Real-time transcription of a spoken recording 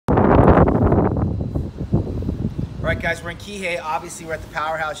All right, guys, we're in Kihei. Obviously, we're at the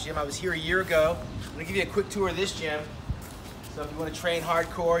Powerhouse gym. I was here a year ago. I'm gonna give you a quick tour of this gym. So if you want to train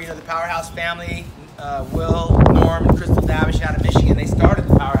hardcore, you know, the Powerhouse family, Will, Norm, and Crystal Davish out of Michigan, they started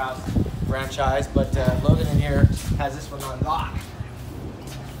the Powerhouse franchise, but Logan in here has this one on lock.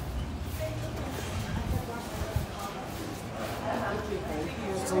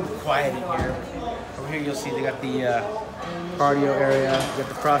 It's a little quiet in here. Over here you'll see they got the cardio area, you got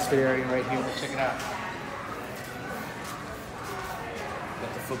the CrossFit area right here. Check it out.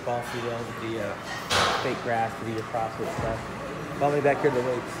 Got the football field with the fake grass to do your CrossFit stuff. Follow me back here to the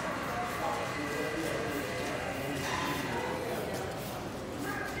weights.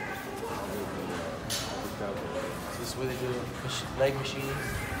 This is where they do leg machines.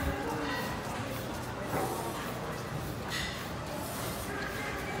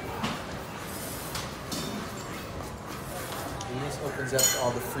 And this opens up to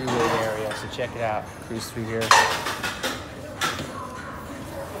all the free weight area, so check it out. Cruise through here.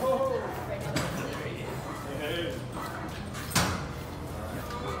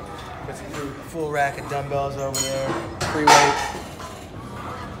 Got some full rack of dumbbells over there, free weights.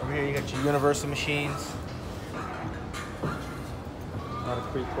 Over here you got your universal machines. A lot of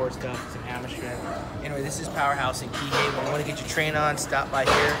pre-core stuff, some hammer strength. Anyway, this is Powerhouse in Kihei. When you want to get your train on, stop by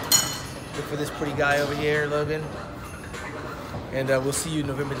here. Look for this pretty guy over here, Logan. And we'll see you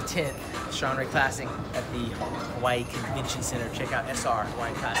November the 10th, Shawn Classic at the Hawaii Convention Center. Check out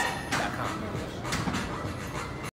srhawaiiclassic.com.